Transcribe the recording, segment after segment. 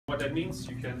that means.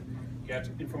 You can get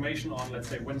information on, let's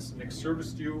say, when is the next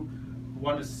service due,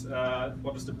 what is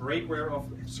the brake wear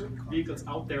of certain vehicles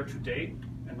out there today,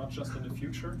 and not just in the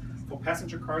future. For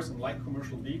passenger cars and light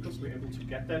commercial vehicles, we're able to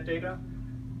get that data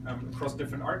across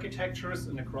different architectures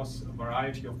and across a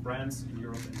variety of brands in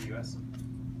Europe and the US.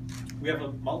 We have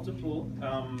multiple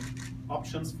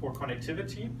options for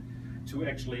connectivity to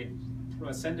actually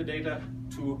send the data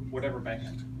to whatever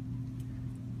backend.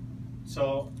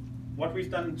 So what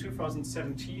we've done in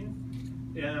 2017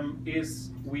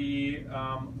 is we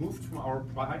moved from our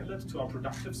pilot to our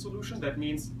productive solution. That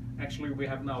means actually we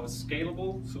have now a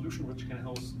scalable solution which can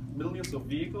host millions of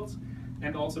vehicles,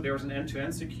 and also there's an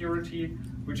end-to-end security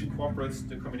which incorporates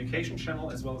the communication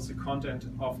channel as well as the content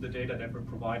of the data that we're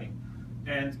providing.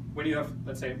 And when you have,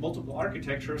 let's say, multiple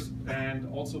architectures and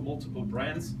also multiple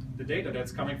brands, the data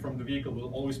that's coming from the vehicle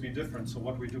will always be different. So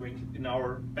what we're doing in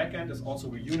our backend is also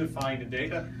we're unifying the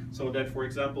data so that, for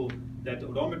example, that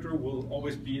odometer will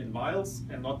always be in miles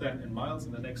and not then in miles,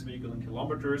 in the next vehicle in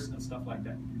kilometers and stuff like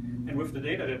that. And with the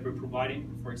data that we're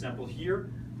providing, for example,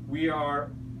 here, we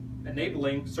are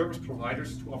enabling service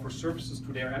providers to offer services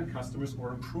to their end customers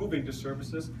or improving the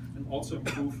services and also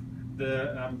improve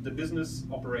the business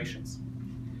operations.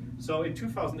 So in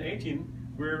 2018,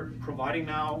 we're providing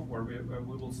now, or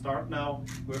we will start now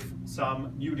with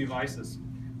some new devices.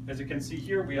 As you can see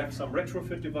here, we have some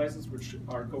retrofit devices which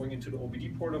are going into the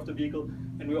OBD port of the vehicle,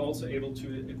 and we're also able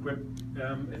to equip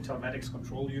a telematics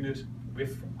control unit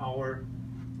with our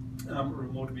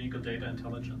remote vehicle data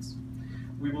intelligence.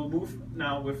 We will move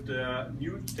now with the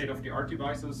new state-of-the-art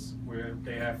devices where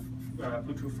they have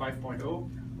Bluetooth 5.0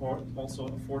 or also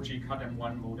a 4G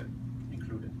Cat-M1 modem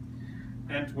included.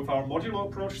 And with our modular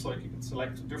approach, so you can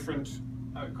select different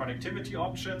connectivity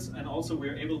options, and also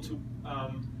we're able to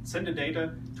send the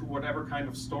data to whatever kind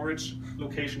of storage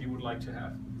location you would like to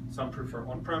have. Some prefer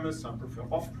on-premise, some prefer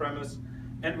off-premise,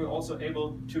 and we're also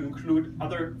able to include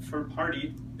other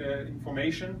third-party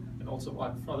information and also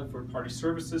other third-party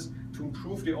services to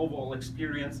improve the overall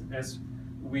experience, as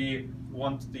we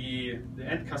want the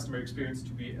end customer experience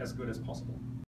to be as good as possible.